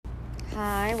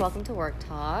Hi, welcome to Work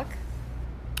Talk.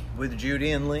 With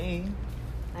Judy and Lee.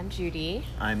 I'm Judy.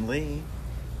 I'm Lee.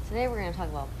 Today we're going to talk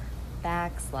about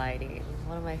backsliding,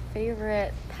 one of my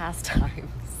favorite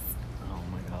pastimes. Oh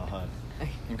my god.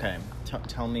 Okay,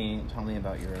 tell me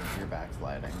about your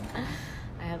backsliding.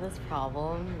 I have this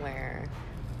problem where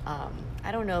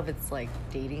I don't know if it's like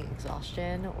dating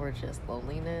exhaustion or just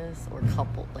loneliness or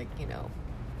couple,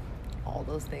 all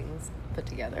those things put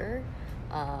together.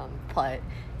 But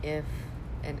if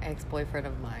an ex-boyfriend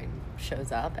of mine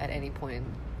shows up at any point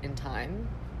in time,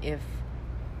 if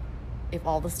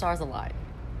all the stars align,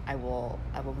 I will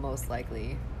most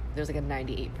likely, there's like a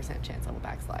 98% chance I will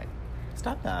backslide.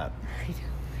 Stop that.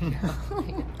 I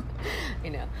know. I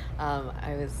know.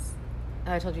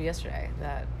 I told you yesterday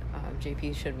that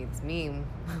JP showed me this meme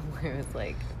where it's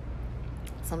like,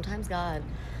 sometimes God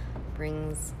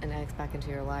brings an ex back into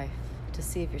your life to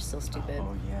see if you're still stupid.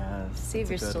 Oh, yes. To see if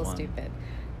you're still one. stupid.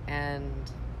 And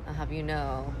I'll have you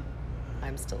know,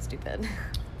 I'm still stupid.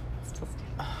 Still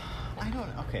stupid.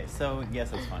 Okay, so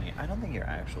yes, it's funny. I don't think you're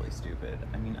actually stupid.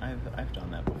 I mean, I've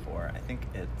done that before. I think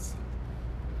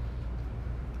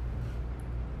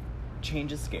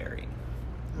change is scary,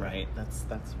 right? That's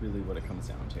really what it comes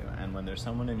down to. And when there's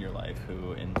someone in your life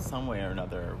who in some way or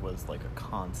another was like a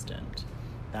constant,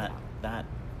 that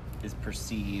is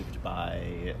perceived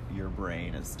by your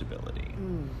brain as stability.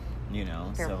 You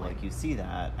know, Fair so point. like you see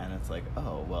that and it's like,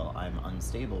 oh, well, I'm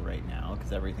unstable right now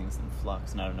because everything's in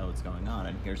flux and I don't know what's going on,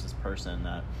 and here's this person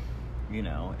that, you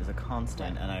know, is a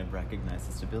constant, and I recognize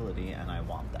the stability and I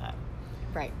want that.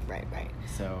 Right.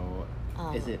 So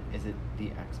is it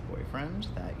the ex-boyfriend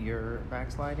that you're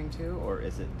backsliding to, or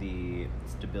is it the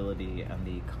stability and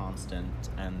the constant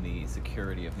and the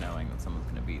security of knowing that someone's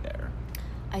going to be there?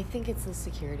 I think it's the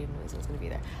security of knowing someone's going to be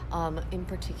there. In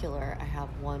particular, I have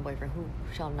one boyfriend who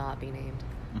shall not be named.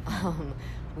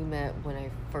 We met when I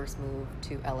first moved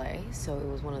to LA, so it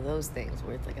was one of those things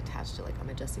where it's like attached to like I'm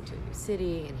adjusting to a new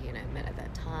city, and he and I met at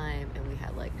that time, and we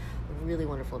had like a really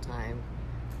wonderful time.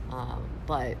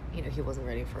 But you know, he wasn't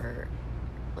ready for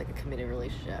like a committed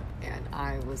relationship, and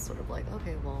I was sort of like,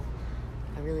 okay, well,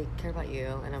 I really care about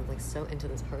you, and I'm like so into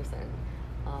this person.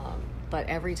 But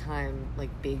every time like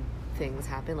big things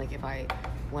happen, like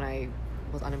when I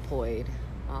was unemployed,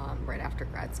 right after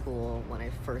grad school, when I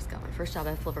first got my first job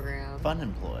at Flippergram.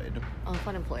 Funemployed. Oh,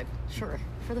 funemployed. Sure.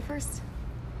 For the first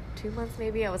 2 months,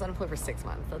 maybe. I was unemployed for 6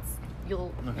 months.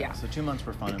 Okay, yeah. so 2 months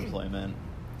were fun employment,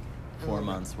 4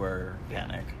 months were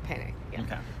panic. Panic, yeah.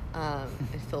 Okay.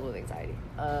 And filled with anxiety.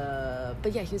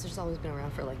 But yeah, he's just always been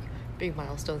around for like big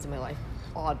milestones in my life.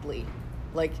 Oddly,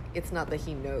 like it's not that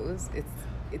he knows. It's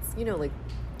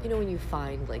when you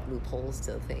find like loopholes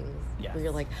to things, Yes. where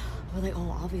you're like,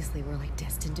 oh, obviously we're like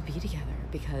destined to be together,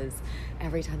 because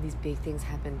every time these big things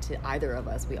happen to either of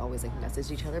us, we always like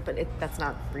message each other, but that's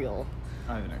not real.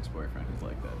 I have an ex-boyfriend who's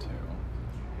like that too.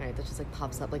 Right, that just like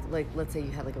pops up, like let's say you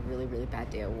had like a really, really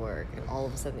bad day at work, and all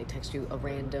of a sudden they text you a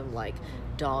random like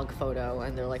dog photo,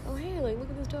 and they're like, oh hey, like look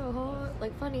at this dog, huh?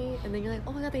 Like funny, and then you're like,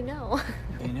 oh my god, they know.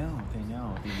 They know.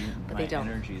 But My they don't.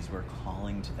 energies were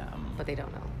calling to them. But they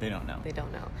don't know. They don't know. They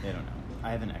don't know.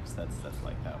 I have an ex that's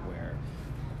like that, where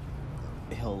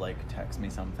he'll like text me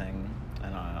something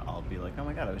and I'll be like, oh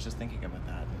my god, I was just thinking about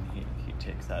that, and he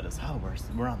takes that as, oh,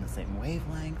 we're on the same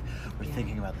wavelength, we're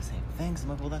thinking about the same things. I'm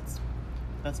like, well, that's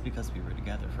because we were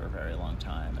together for a very long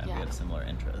time and we had similar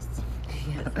interests.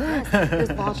 Yes.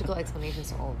 There's logical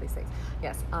explanations to all of these things.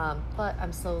 Yes. But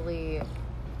I'm slowly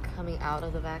coming out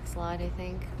of the backslide, I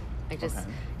think. I just,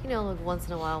 like once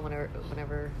in a while,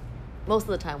 whenever, most of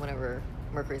the time, whenever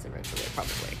Mercury's in retrograde,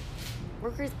 probably.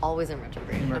 Mercury's always in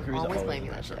retrograde. Mercury's I'm always always blaming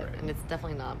in that shit. retrograde. And it's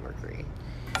definitely not Mercury.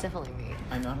 It's definitely me.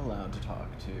 I'm not allowed to talk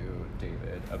to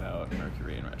David about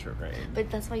Mercury in retrograde. But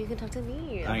that's why you can talk to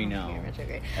me. I know. Mercury in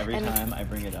retrograde. Every time I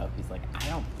bring it up, he's like, I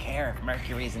don't care if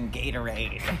Mercury's in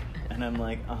Gatorade. And I'm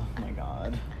like, oh my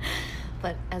god.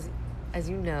 But as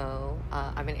you know,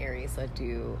 I'm an Aries, so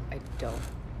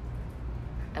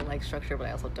I like structure, but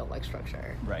I also don't like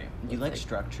structure. Right. You like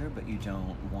structure, but you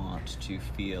don't want to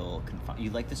feel confined. You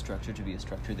like the structure to be a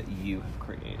structure that you have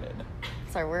created.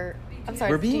 I'm sorry.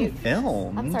 We're being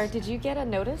filmed. I'm sorry. Did you get a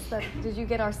notice did you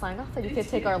get our sign off that you could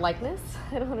take our likeness?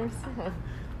 I don't understand.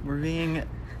 We're being,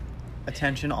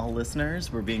 attention all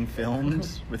listeners, we're being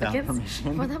filmed without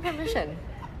permission. Without permission.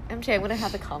 MJ, I'm going to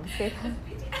have to confiscate that.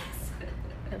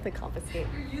 I have to confiscate.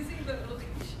 You're using the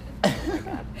location. Oh my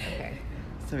god. Okay.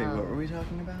 So wait, what were we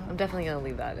talking about? I'm definitely going to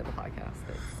leave that in the podcast.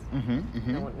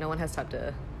 No one has time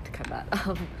to cut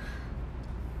that.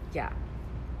 Yeah.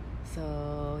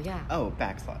 So yeah. Oh,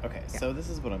 backslide. Okay, Yeah. so this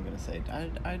is what I'm gonna say.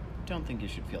 I don't think you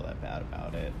should feel that bad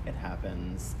about it. It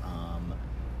happens.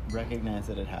 Recognize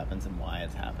that it happens and why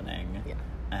it's happening. Yeah.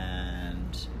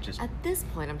 And just At this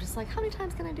point, I'm just like, how many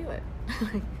times can I do it?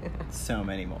 so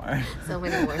many more. So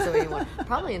many more.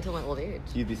 Probably until my old age.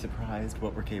 You'd be surprised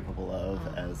what we're capable of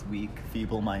as weak,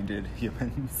 feeble-minded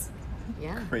humans.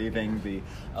 Yeah. Craving the...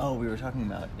 Oh, we were talking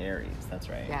about Aries. That's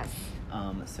right. Yes.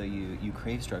 So you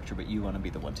crave structure, but you want to be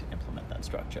the one to implement that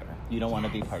structure. You don't want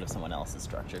to be Yes. part of someone else's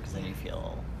structure because then you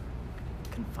feel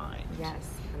confined. Yes.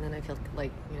 And then I feel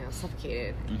like,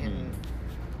 suffocated. Mhm.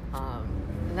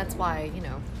 And that's why,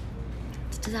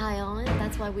 to tie on,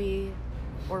 that's why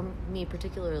or me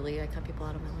particularly, I cut people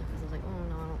out of my life because I was like, oh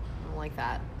no, I don't like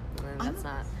that. And then I'm that's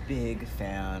not. big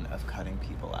fan of cutting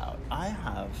people out. I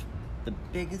have the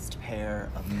biggest pair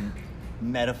of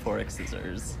metaphoric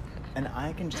scissors, and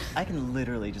I can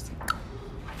literally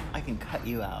I can cut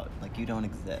you out like you don't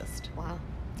exist. Wow.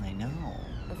 I know.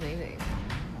 That's amazing.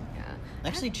 Yeah. I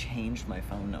actually changed my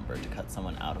phone number to cut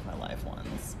someone out of my life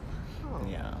once. Oh,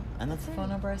 Yeah, and that's the phone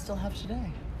number I still have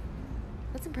today.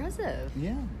 That's impressive.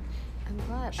 Yeah. I'm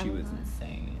glad. She I'm was glad.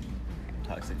 insane.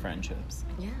 Toxic Friendships.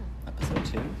 Yeah. Episode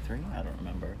 2, 3? I don't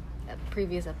remember.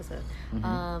 Previous episode.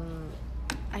 Mhm.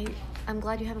 I'm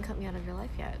glad you haven't cut me out of your life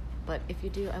yet. But if you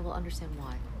do, I will understand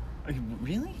why. Are you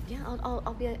really? Yeah,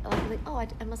 I'll be like, oh,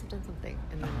 I must have done something,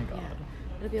 and then, Oh my God.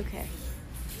 yeah, it'll be okay.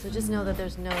 So just know that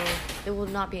there will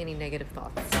not be any negative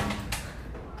thoughts.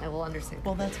 I will understand.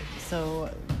 Well, so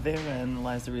therein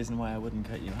lies the reason why I wouldn't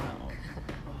cut you out.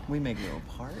 We may grow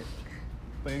apart,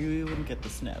 but you wouldn't get the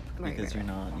snip Right, because right,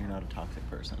 you're not a toxic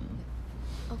person,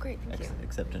 Oh, great, thank you.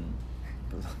 except in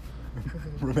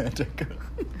romantic.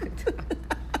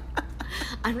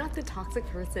 I'm not the toxic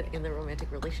person in the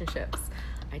romantic relationships.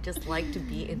 I just like to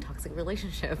be in toxic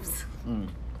relationships.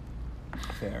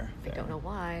 Fair. I don't know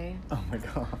why. Oh my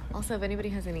God. Also, if anybody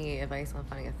has any advice on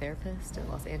finding a therapist in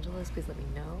Los Angeles, please let me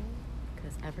know,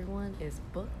 because everyone is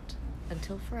booked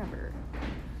until forever.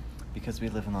 Because we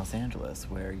live in Los Angeles,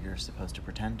 where you're supposed to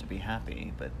pretend to be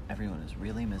happy, but everyone is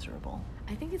really miserable.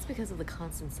 I think it's because of the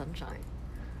constant sunshine.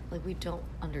 Like, we don't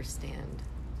understand,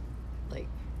 like,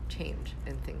 change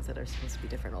and things that are supposed to be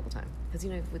different all the time. Because,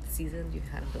 with the seasons, you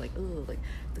kind of feel like, ooh, like,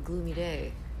 the gloomy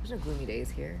day. There's no gloomy days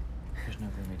here. There's no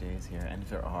gloomy days here, and if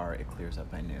there are, it clears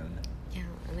up by noon. Yeah,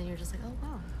 and then you're just like, oh,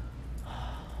 wow.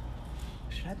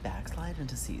 Should I backslide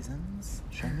into seasons?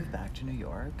 Should I move back to New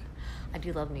York? I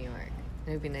do love New York.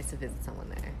 It would be nice to visit someone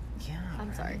there. Yeah. I'm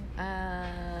right? sorry.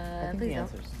 I think Please the don't.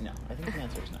 answer's no. I think the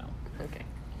answer's no. Okay.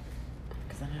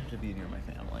 Because then I have to be near my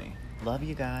family. Love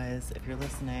you guys. If you're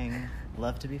listening,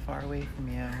 love to be far away from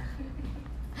you.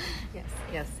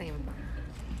 Yes, same.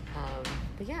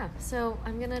 But yeah, so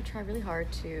I'm gonna try really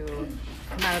hard to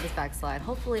come out of this backslide.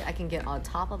 Hopefully, I can get on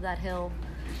top of that hill,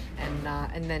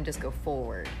 and then just go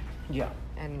forward. Yeah.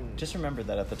 And Just remember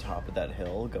that at the top of that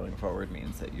hill, going forward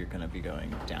means that you're going to be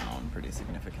going down pretty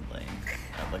significantly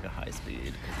at like a high speed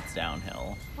because it's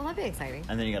downhill, well, that'd be exciting.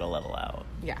 and then you got to level out.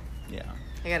 Yeah, Yeah.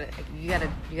 you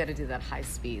gotta do that high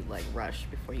speed like rush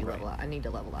before you level Right. out. I need to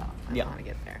level out. I Yeah. don't want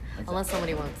to get there Exactly. unless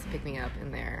somebody wants to pick me up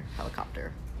in their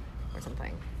helicopter or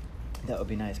something. That would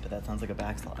be nice, but that sounds like a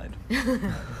backslide. Okay,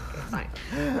 fine.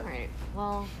 All right.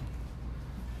 Well,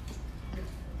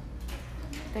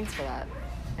 thanks for that.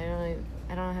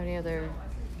 I don't have any other.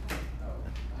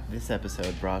 This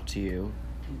episode brought to you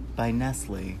by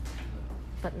Nestle,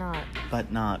 But not.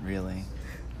 but not really.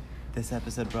 This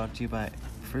episode brought to you by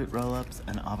fruit roll-ups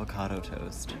and avocado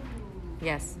toast.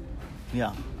 Yes.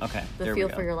 Yeah. Okay. The there feel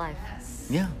we go. for your life.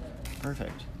 Yeah.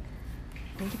 Perfect.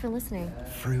 Thank you for listening.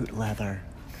 Fruit leather.